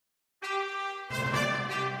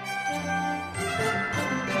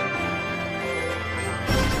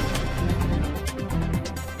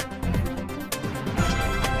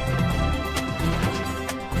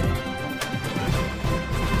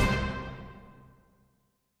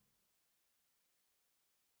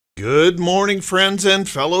Good morning, friends and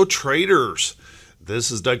fellow traders.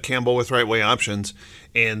 This is Doug Campbell with Right Way Options,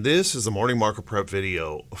 and this is the morning market prep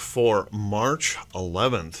video for March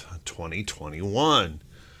 11th, 2021.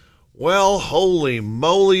 Well, holy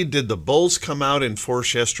moly, did the bulls come out in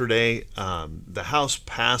force yesterday? The House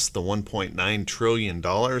passed the $1.9 trillion,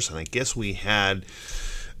 and I guess we had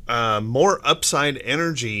more upside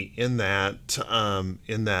energy in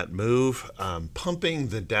that move, pumping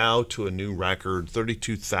the Dow to a new record,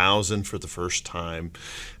 32,000 for the first time.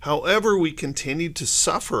 However, we continued to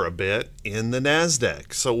suffer a bit in the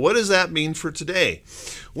NASDAQ. So what does that mean for today?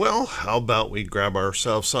 Well, how about we grab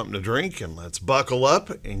ourselves something to drink and let's buckle up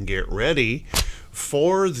and get ready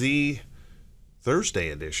for the Thursday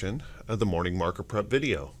edition of the Morning Market Prep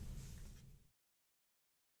video.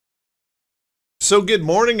 So good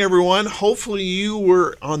morning, everyone. Hopefully you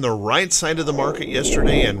were on the right side of the market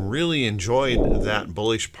yesterday and really enjoyed that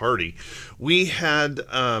bullish party. We had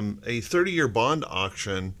a 30-year bond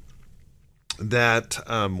auction that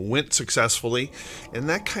went successfully, and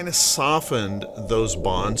that kind of softened those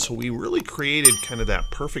bonds. So we really created kind of that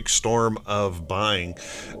perfect storm of buying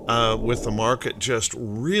with the market just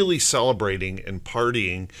really celebrating and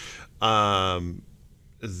partying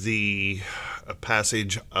the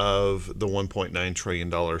passage of the $1.9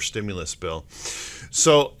 trillion stimulus bill.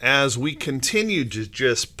 So as we continue to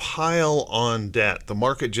just pile on debt, the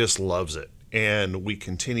market just loves it, and we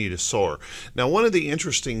continue to soar. Now, one of the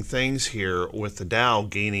interesting things here with the Dow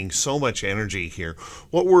gaining so much energy here,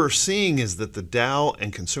 what we're seeing is that the Dow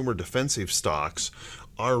and consumer defensive stocks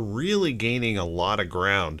are really gaining a lot of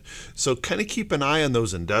ground. So kind of keep an eye on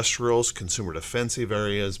those industrials, consumer defensive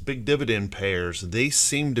areas, big dividend payers. They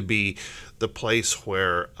seem to be the place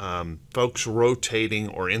where folks rotating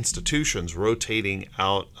or institutions rotating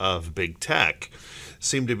out of big tech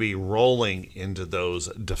seem to be rolling into those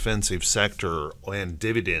defensive sector and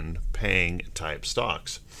dividend paying type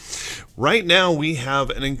stocks. Right now we have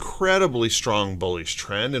an incredibly strong bullish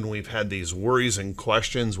trend, and we've had these worries and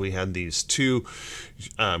questions. We had these two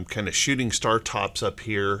kind of shooting star tops up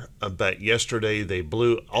here, but yesterday they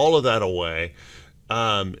blew all of that away,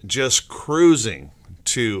 just cruising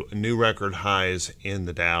to new record highs in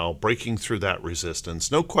the Dow, breaking through that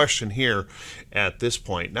resistance. No question here at this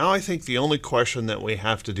point. Now I think the only question that we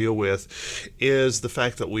have to deal with is the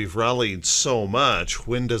fact that we've rallied so much.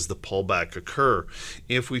 When does the pullback occur?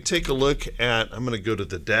 If we take a look at, I'm going to go to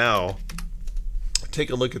the Dow, take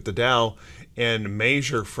a look at the Dow and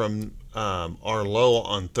measure from our low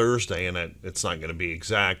on Thursday, and it's not going to be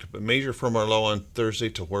exact, but measure from our low on Thursday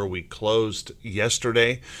to where we closed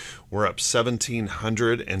yesterday. We're up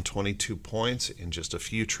 1,722 points in just a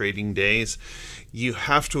few trading days. You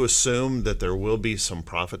have to assume that there will be some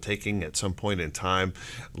profit taking at some point in time,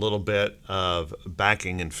 a little bit of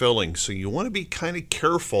backing and filling. So you want to be kind of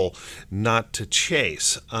careful not to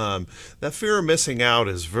chase. That fear of missing out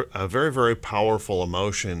is a very, very powerful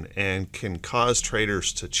emotion and can cause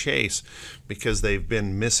traders to chase because they've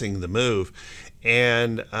been missing the move.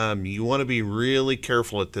 And you want to be really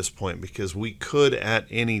careful at this point, because we could at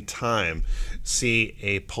any time see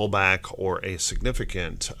a pullback or a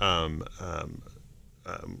significant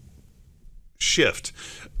shift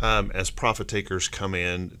as profit takers come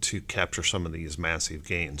in to capture some of these massive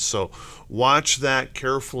gains. So watch that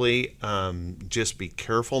carefully. Just be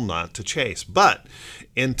careful not to chase. But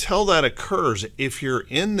until that occurs, if you're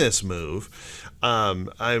in this move,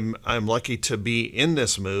 I'm lucky to be in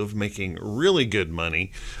this move, making really good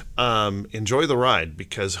money. Enjoy the ride,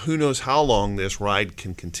 because who knows how long this ride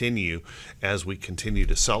can continue as we continue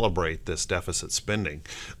to celebrate this deficit spending.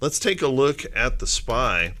 Let's take a look at the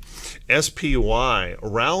SPY. SPY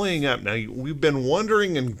rallying up. Now, we've been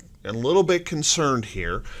wondering and a little bit concerned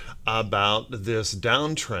here about this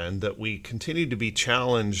downtrend that we continue to be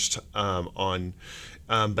challenged on.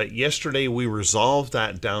 But yesterday we resolved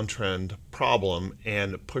that downtrend problem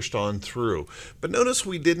and pushed on through. But notice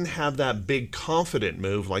we didn't have that big confident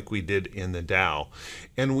move like we did in the Dow.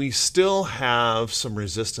 And we still have some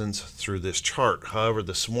resistance through this chart. However,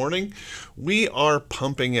 this morning we are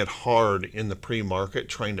pumping it hard in the pre-market,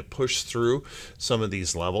 trying to push through some of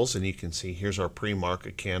these levels. And you can see here's our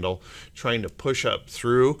pre-market candle trying to push up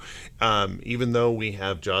through. Even though we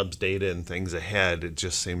have jobs data and things ahead, it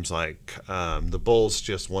just seems like the bulls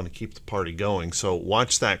just want to keep the party going. So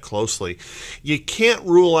watch that closely. You can't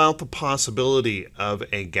rule out the possibility of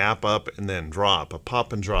a gap up and then drop, a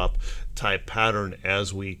pop and drop type pattern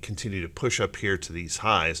as we continue to push up here to these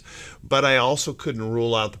highs. But I also couldn't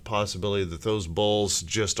rule out the possibility that those bulls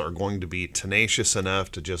just are going to be tenacious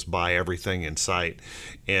enough to just buy everything in sight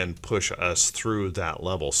and push us through that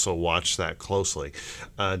level. So watch that closely.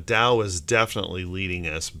 Dow is definitely leading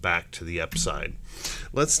us back to the upside.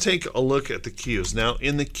 Let's take a look at the Qs. Now,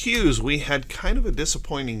 in the Qs, we had kind of a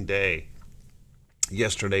disappointing day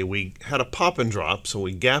yesterday. We had a pop and drop, so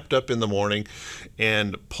we gapped up in the morning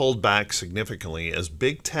and pulled back significantly as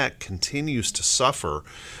big tech continues to suffer.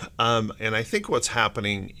 And I think what's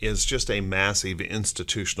happening is just a massive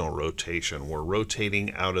institutional rotation. We're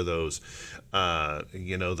rotating out of those,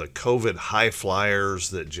 the COVID high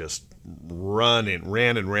flyers that just ran, and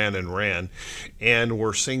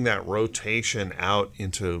we're seeing that rotation out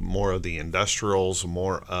into more of the industrials,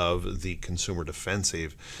 more of the consumer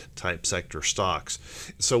defensive type sector stocks.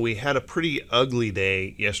 So we had a pretty ugly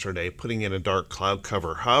day yesterday, putting in a dark cloud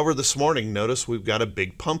cover. However, this morning, notice we've got a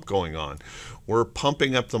big pump going on. We're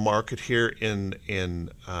pumping up the market here in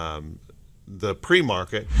the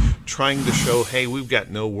pre-market, trying to show, hey, we've got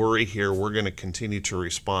no worry here. We're going to continue to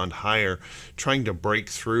respond higher, trying to break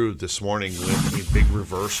through this morning with a big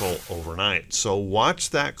reversal overnight. So watch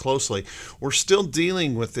that closely. We're still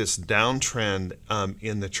dealing with this downtrend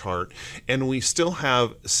in the chart, and we still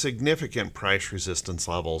have significant price resistance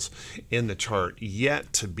levels in the chart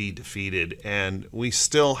yet to be defeated, and we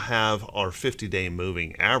still have our 50-day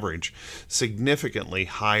moving average significantly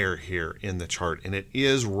higher here in the chart, and it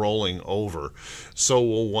is rolling over. So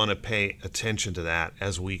we'll want to pay attention to that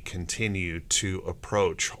as we continue to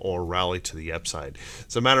approach or rally to the upside.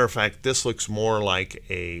 As a matter of fact, this looks more like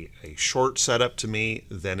a short setup to me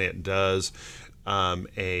than it does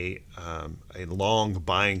a long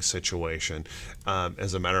buying situation.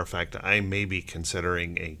 As a matter of fact, I may be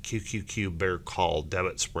considering a QQQ bear call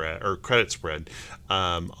debit spread or credit spread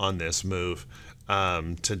on this move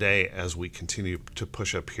today as we continue to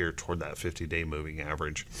push up here toward that 50-day moving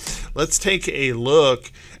average. Let's take a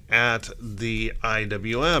look at the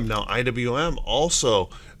IWM. Now, IWM also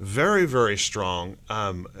very, very strong.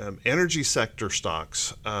 Energy sector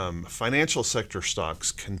stocks, financial sector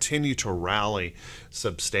stocks continue to rally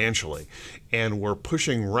substantially. And we're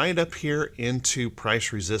pushing right up here into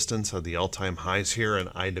price resistance of the all-time highs here in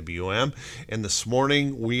IWM. And this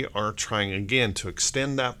morning, we are trying again to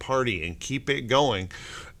extend that party and keep it going.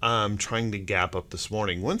 Trying to gap up this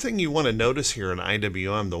morning. One thing you want to notice here in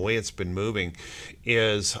IWM, the way it's been moving,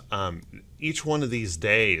 is each one of these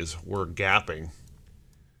days we're gapping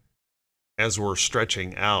as we're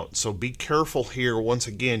stretching out. So be careful here. Once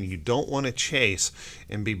again, you don't want to chase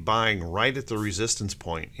and be buying right at the resistance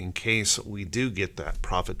point in case we do get that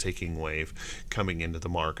profit-taking wave coming into the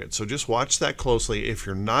market. So just watch that closely. If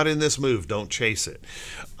you're not in this move, don't chase it.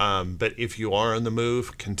 But if you are in the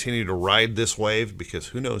move, continue to ride this wave because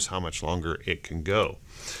who knows how much longer it can go.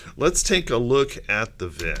 Let's take a look at the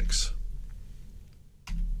VIX.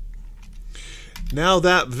 Now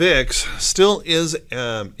that VIX still is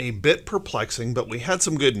a bit perplexing, but we had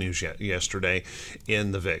some good news yesterday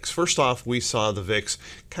in the VIX. First off, we saw the VIX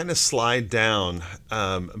kind of slide down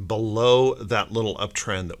below that little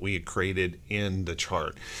uptrend that we had created in the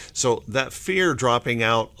chart. So that fear dropping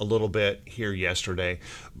out a little bit here yesterday,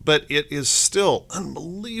 but it is still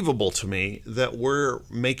unbelievable to me that we're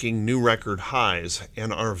making new record highs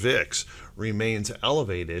and our VIX remains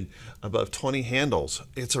elevated above 20 handles.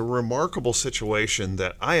 It's a remarkable situation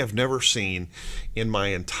that I have never seen in my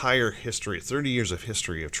entire history, 30 years of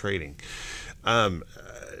history of trading.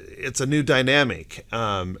 It's a new dynamic.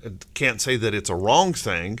 Can't say that it's a wrong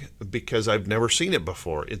thing because I've never seen it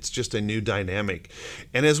before. It's just a new dynamic.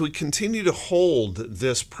 And as we continue to hold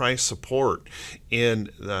this price support in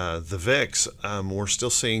the VIX, we're still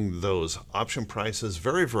seeing those option prices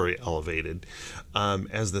very, very elevated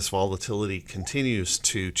as this volatility continues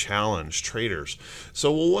to challenge traders.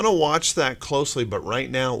 So we'll want to watch that closely, but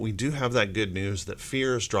right now we do have that good news that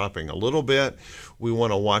fear is dropping a little bit. We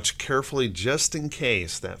want to watch carefully just in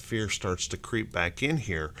case that fear starts to creep back in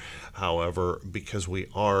here. However, because we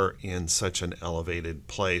are in such an elevated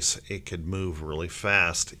place, it could move really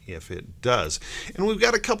fast if it does. And we've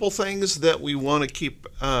got a couple things that we want to keep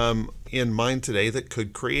in mind today that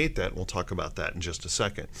could create that. We'll talk about that in just a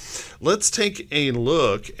second. Let's take a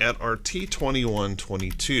look at our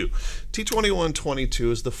T2122.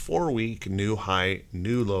 T2122 is the 4-week new high,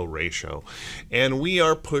 new low ratio. And we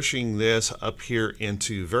are pushing this up here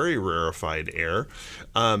into very rarefied air.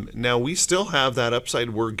 Now we still have that upside.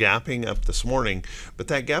 We're gapping up this morning, but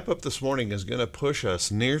that gap up this morning is going to push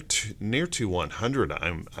us near to 100.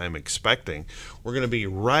 I'm expecting we're going to be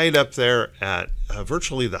right up there at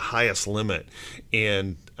virtually the highest loss limit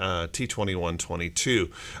in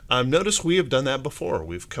T2122. Notice we have done that before.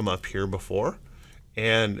 We've come up here before,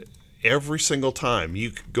 and every single time,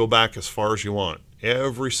 you could go back as far as you want.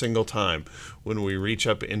 Every single time when we reach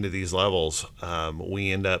up into these levels,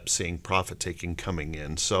 we end up seeing profit taking coming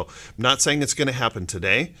in. So I'm not saying it's going to happen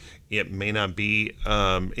today. It may not be.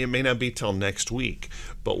 It may not be till next week,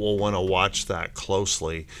 but we'll want to watch that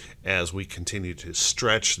closely as we continue to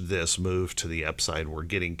stretch this move to the upside. We're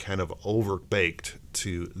getting kind of overbaked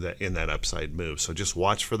in that upside move. So just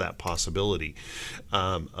watch for that possibility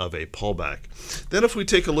of a pullback. Then if we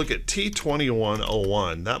take a look at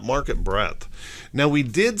T2101, that market breadth. Now we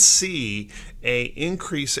did see a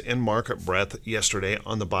increase in market breadth yesterday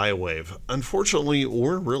on the buy wave. Unfortunately,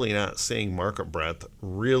 we're really not seeing market breadth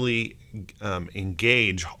really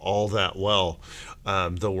engage all that well,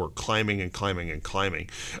 though we're climbing and climbing and climbing.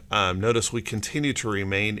 Notice we continue to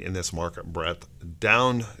remain in this market breadth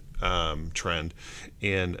down trend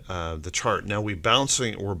in the chart. Now we're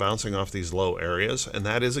bouncing off these low areas, and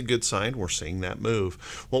that is a good sign. We're seeing that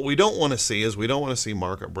move. What we don't want to see is we don't want to see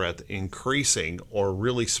market breadth increasing or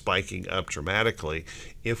really spiking up dramatically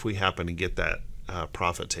if we happen to get that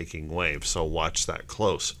profit taking wave. So watch that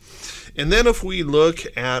close. And then if we look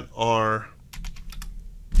at our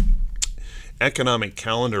economic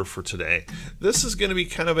calendar for today, this is going to be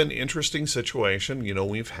kind of an interesting situation. You know,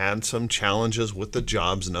 we've had some challenges with the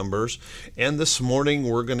jobs numbers, and this morning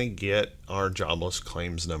we're going to get our jobless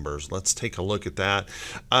claims numbers. Let's take a look at that.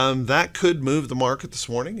 That could move the market this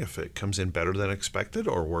morning if it comes in better than expected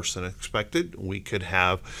or worse than expected. We could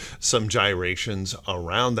have some gyrations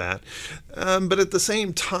around that. But at the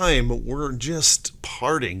same time, we're just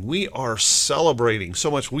partying. We are celebrating so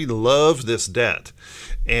much. We love this debt,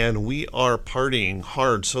 and we are partying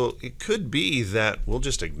hard. So it could be that we'll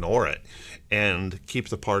just ignore it and keep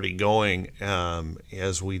the party going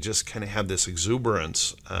as we just kind of have this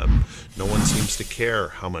exuberance. No one seems to care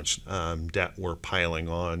how much debt we're piling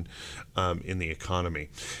on in the economy,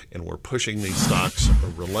 and we're pushing these stocks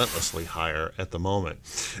relentlessly higher at the moment.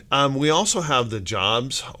 We also have the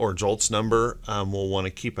jobs or JOLTS number. We'll want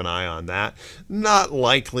to keep an eye on that. Not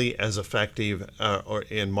likely as effective or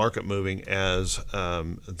in market moving as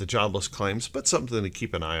the jobless claims, but something to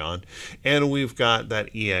keep an eye on. And we've got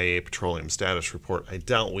that EIA petroleum status report. I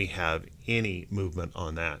doubt we have any movement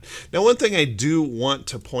on that. Now, one thing I do want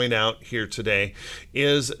to point out here today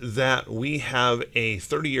is that we have a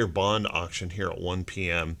 30-year bond auction here at 1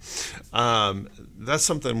 p.m. That's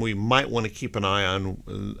something we might want to keep an eye on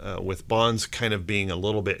with bonds kind of being a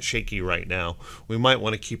little bit shaky right now. We might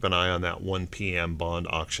want to keep an eye on that 1 p.m. bond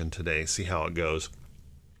auction today, see how it goes.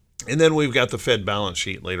 And then we've got the Fed balance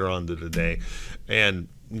sheet later on today, and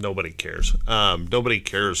nobody cares. Nobody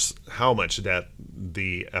cares how much debt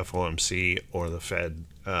the FOMC or the Fed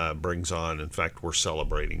brings on. In fact, we're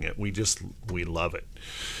celebrating it. We love it.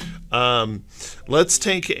 Let's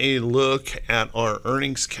take a look at our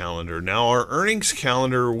earnings calendar. Now, our earnings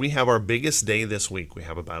calendar, we have our biggest day this week. We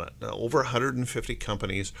have about over 150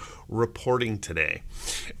 companies reporting today.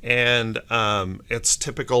 And it's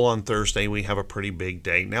typical on Thursday. We have a pretty big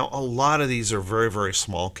day. Now, a lot of these are very, very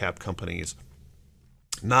small cap companies,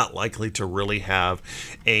 not likely to really have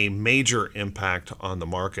a major impact on the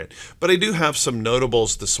market. But I do have some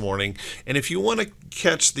notables this morning, and if you want to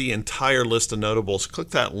catch the entire list of notables,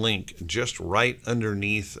 click that link just right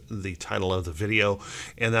underneath the title of the video,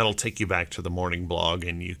 and that'll take you back to the morning blog,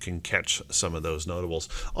 and you can catch some of those notables.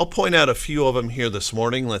 I'll point out a few of them here this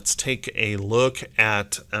morning. Let's take a look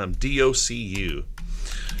at DOCU.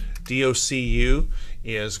 DOCU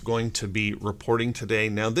is going to be reporting today.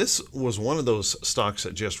 Now, this was one of those stocks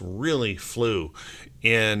that just really flew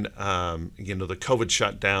in, the COVID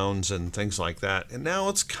shutdowns and things like that. And now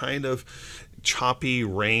it's kind of choppy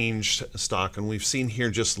ranged stock. And we've seen here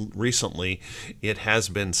just recently, it has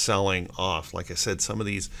been selling off. Like I said, some of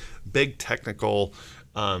these big technical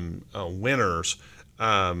winners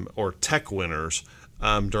or tech winners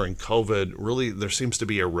during COVID, really there seems to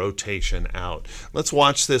be a rotation out. Let's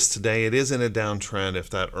watch this today. It is in a downtrend. If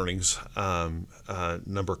that earnings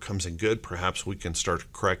number comes in good, perhaps we can start to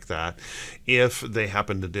correct that. If they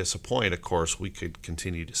happen to disappoint, of course, we could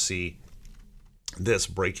continue to see this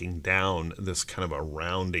breaking down, this kind of a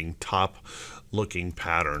rounding top looking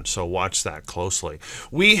pattern. So watch that closely.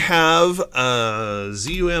 We have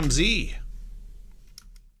ZUMZ.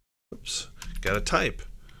 Oops, got to type.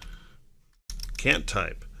 Can't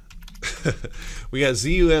type. We got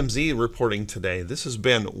ZUMZ reporting today. This has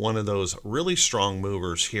been one of those really strong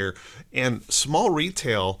movers here, and small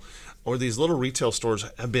retail or these little retail stores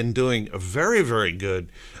have been doing very, very good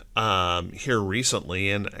here recently,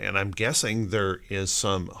 and I'm guessing there is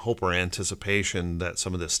some hope or anticipation that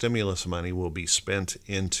some of the stimulus money will be spent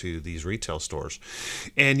into these retail stores.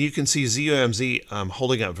 And you can see ZUMZ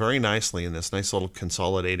holding up very nicely in this nice little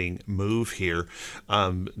consolidating move here,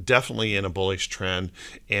 definitely in a bullish trend,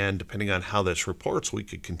 and depending on how this reports, we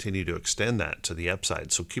could continue to extend that to the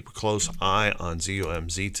upside. So keep a close eye on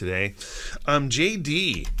ZUMZ today.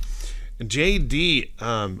 JD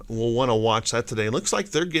will want to watch that today. Looks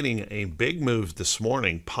like they're getting a big move this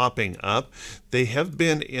morning, popping up. They have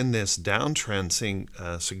been in this downtrend, seeing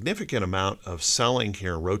a significant amount of selling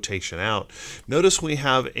here, rotation out. Notice we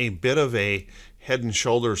have a bit of a head and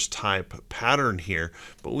shoulders type pattern here,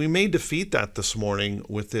 but we may defeat that this morning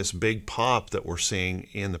with this big pop that we're seeing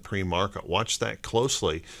in the pre-market. Watch that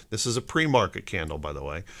closely. This is a pre-market candle, by the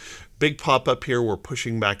way. Big pop up here. We're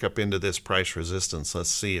pushing back up into this price resistance. Let's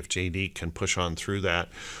see if JD can push on through that,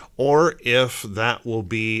 or if that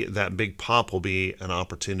big pop will be an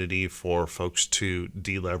opportunity for folks to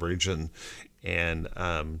deleverage and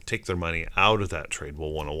take their money out of that trade.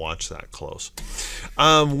 We'll want to watch that close.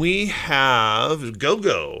 We have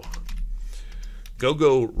GoGo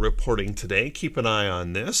reporting today. Keep an eye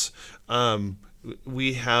on this.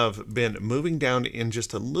 We have been moving down in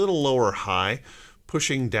just a little lower high,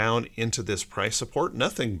 pushing down into this price support.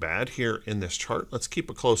 Nothing bad here in this chart. Let's keep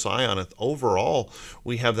a close eye on it. Overall,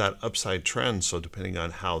 we have that upside trend, so depending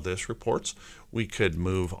on how this reports, we could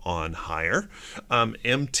move on higher.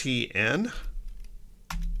 MTN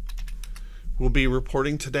will be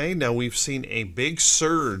reporting today. Now, we've seen a big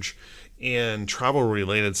surge in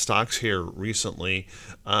travel-related stocks here recently,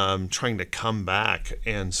 trying to come back,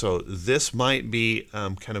 and so this might be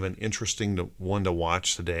kind of an interesting one to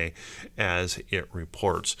watch today as it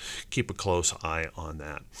reports. Keep a close eye on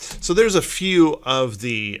that. So there's a few of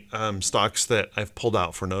the stocks that I've pulled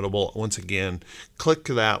out for notable. Once again, click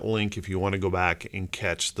that link if you want to go back and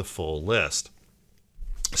catch the full list.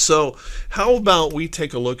 So how about we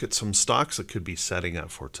take a look at some stocks that could be setting up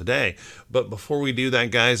for today? But before we do that,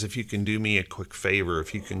 guys, if you can do me a quick favor,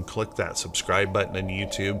 if you can click that subscribe button on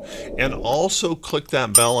YouTube and also click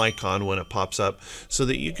that bell icon when it pops up so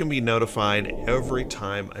that you can be notified every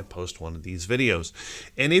time I post one of these videos.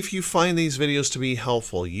 And if you find these videos to be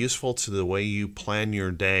helpful, useful to the way you plan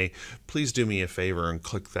your day, please do me a favor and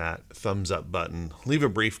click that thumbs up button. Leave a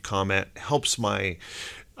brief comment. Helps my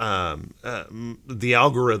the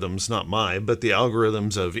algorithms, not mine, but the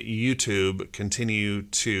algorithms of YouTube continue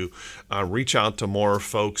to reach out to more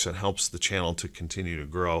folks and helps the channel to continue to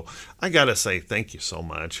grow. I gotta say thank you so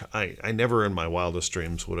much. I never in my wildest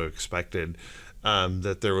dreams would have expected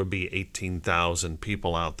that there would be 18,000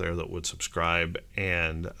 people out there that would subscribe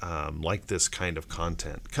and like this kind of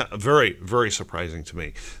content. Very, very surprising to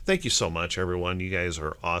me. Thank you so much, everyone. You guys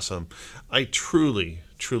are awesome. I truly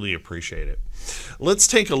appreciate it. Let's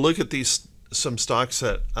take a look at some stocks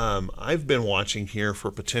that I've been watching here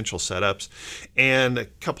for potential setups, and a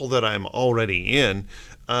couple that I'm already in.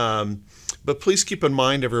 But please keep in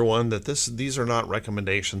mind, everyone, that these are not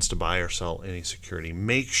recommendations to buy or sell any security.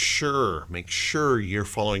 Make sure you're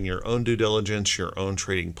following your own due diligence, your own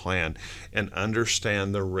trading plan, and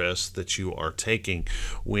understand the risks that you are taking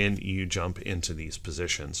when you jump into these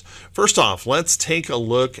positions. First off, let's take a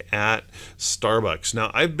look at Starbucks. Now,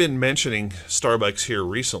 I've been mentioning Starbucks here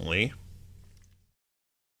recently,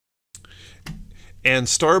 and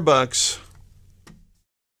Starbucks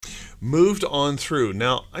moved on through.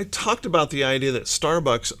 Now, I talked about the idea that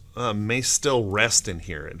Starbucks may still rest in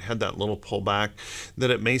here. It had that little pullback, that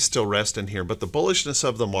it may still rest in here, but the bullishness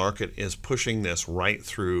of the market is pushing this right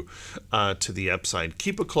through to the upside.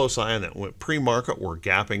 Keep a close eye on that. Pre-market, we're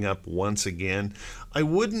gapping up once again. I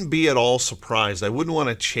wouldn't be at all surprised. I wouldn't want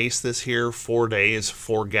to chase this here 4 days,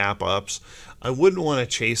 4 gap ups. I wouldn't want to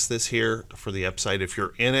chase this here for the upside. If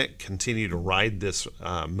you're in it, continue to ride this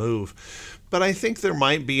move. But I think there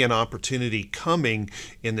might be an opportunity coming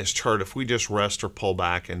in this chart if we just rest or pull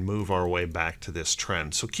back and move our way back to this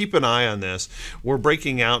trend. So keep an eye on this. We're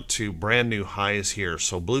breaking out to brand new highs here.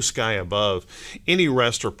 So blue sky above. Any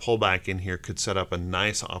rest or pullback in here could set up a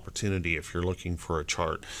nice opportunity if you're looking for a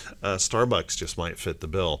chart. Starbucks just might fit the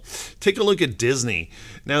bill. Take a look at Disney.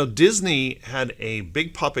 Now, Disney had a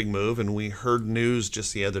big popping move, and we heard news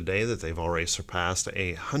just the other day that they've already surpassed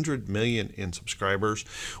 100 million in subscribers.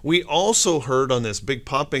 We also heard on this big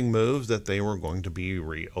popping move that they were going to be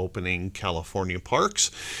reopening California parks,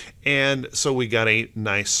 And so we got a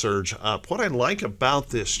nice surge up. What I like about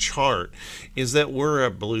this chart is that we're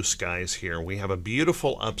at blue skies here. We have a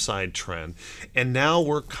beautiful upside trend, and now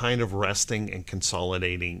we're kind of resting and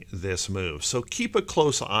consolidating this move. So keep a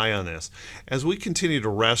close eye on this. As we continue to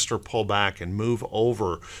rest or pull back and move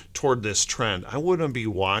over toward this trend, I wouldn't be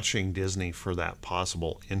watching Disney for that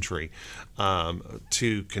possible entry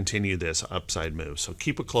to continue this upside move. So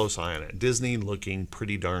keep a close eye on it. Disney looking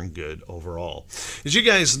pretty darn good overall. As you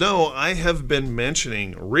guys know, I have been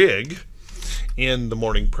mentioning RIG in the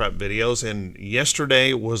morning prep videos, and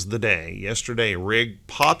yesterday was the day. Yesterday RIG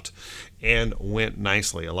popped and went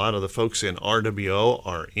nicely. A lot of the folks in RWO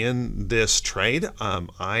are in this trade.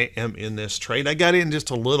 I am in this trade. I got in just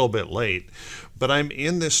a little bit late, but I'm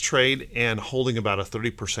in this trade and holding about a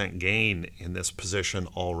 30% gain in this position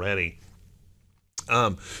already.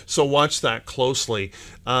 So watch that closely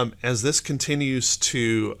as this continues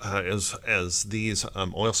to, as these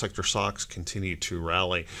oil sector stocks continue to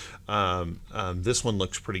rally. This one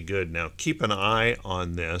looks pretty good. Now keep an eye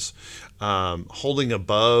on this, holding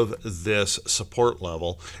above this support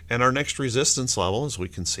level, and our next resistance level, as we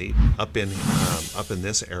can see, up in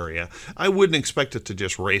this area. I wouldn't expect it to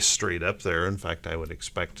just race straight up there. In fact, I would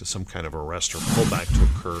expect some kind of a rest or pullback to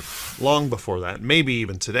occur long before that, maybe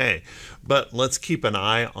even today. But let's keep an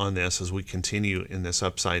eye on this as we continue in this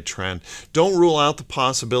upside trend. Don't rule out the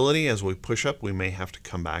possibility as we push up, we may have to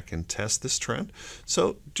come back and test this trend.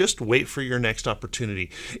 So just wait for your next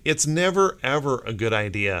opportunity. It's never ever a good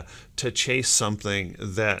idea to chase something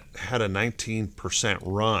that had a 19%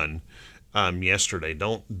 run yesterday.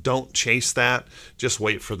 Don't chase that. Just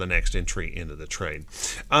wait for the next entry into the trade.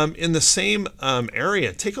 In the same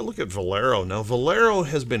area, take a look at Valero. Now Valero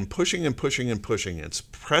has been pushing and pushing and pushing. It's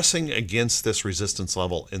pressing against this resistance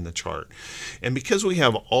level in the chart. And because we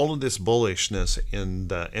have all of this bullishness in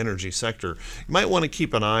the energy sector, you might want to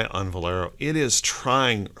keep an eye on Valero. It is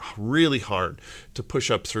trying really hard to push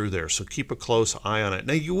up through there. So keep a close eye on it.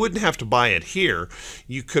 Now you wouldn't have to buy it here.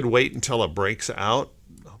 You could wait until it breaks out,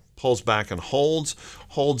 pulls back and holds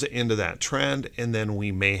into that trend, and then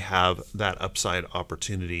we may have that upside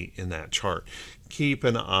opportunity in that chart. Keep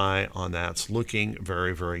an eye on that. It's looking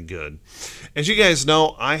very, very good. As you guys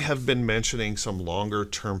know, I have been mentioning some longer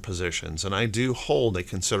term positions, and I do hold a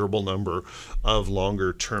considerable number of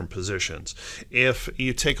longer term positions. If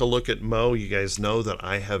you take a look at Mo, you guys know that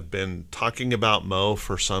I have been talking about Mo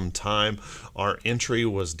for some time. Our entry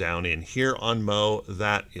was down in here on Mo.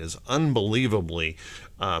 That is unbelievably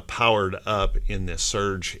powered up in this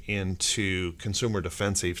surge into consumer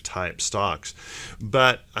defensive type stocks.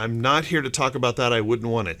 But I'm not here to talk about that. I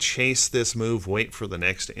wouldn't want to chase this move, wait for the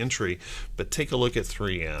next entry, but take a look at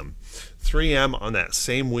 3M. 3M on that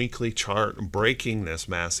same weekly chart, breaking this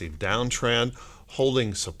massive downtrend,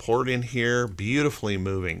 holding support in here, beautifully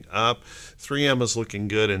moving up. 3M is looking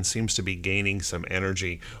good and seems to be gaining some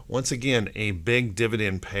energy. Once again, a big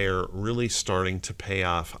dividend payer really starting to pay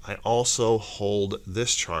off. I also hold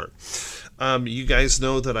this chart. You guys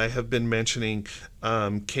know that I have been mentioning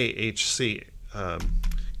KHC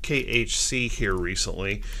here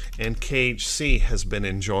recently, and KHC has been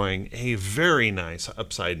enjoying a very nice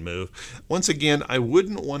upside move. Once again, I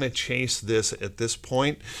wouldn't want to chase this at this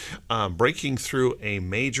point, breaking through a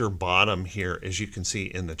major bottom here, as you can see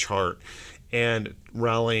in the chart, and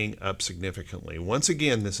rallying up significantly. Once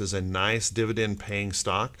again, this is a nice dividend paying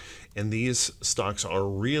stock, and these stocks are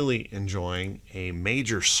really enjoying a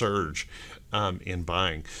major surge in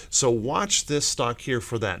buying. So watch this stock here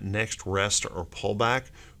for that next rest or pullback,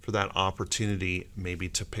 for that opportunity maybe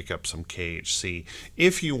to pick up some KHC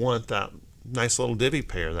if you want that nice little divvy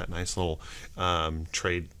pair, that nice little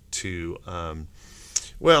trade to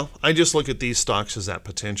well, I just look at these stocks as that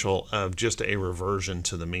potential of just a reversion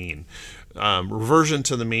to the mean. Reversion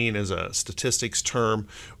to the mean is a statistics term.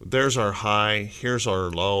 There's our high, here's our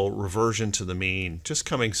low, reversion to the mean, just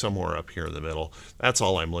coming somewhere up here in the middle. That's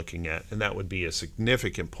all I'm looking at, and that would be a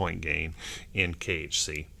significant point gain in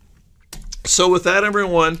KHC. So with that,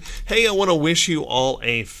 everyone, hey, I want to wish you all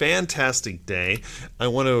a fantastic day. I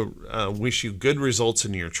want to wish you good results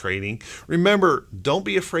in your trading. Remember, don't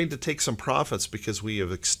be afraid to take some profits because we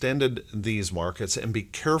have extended these markets, and be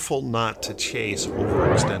careful not to chase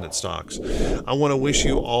overextended stocks. I want to wish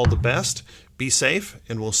you all the best. Be safe,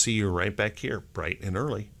 and we'll see you right back here bright and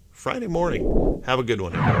early Friday morning. Have a good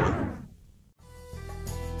one, everyone.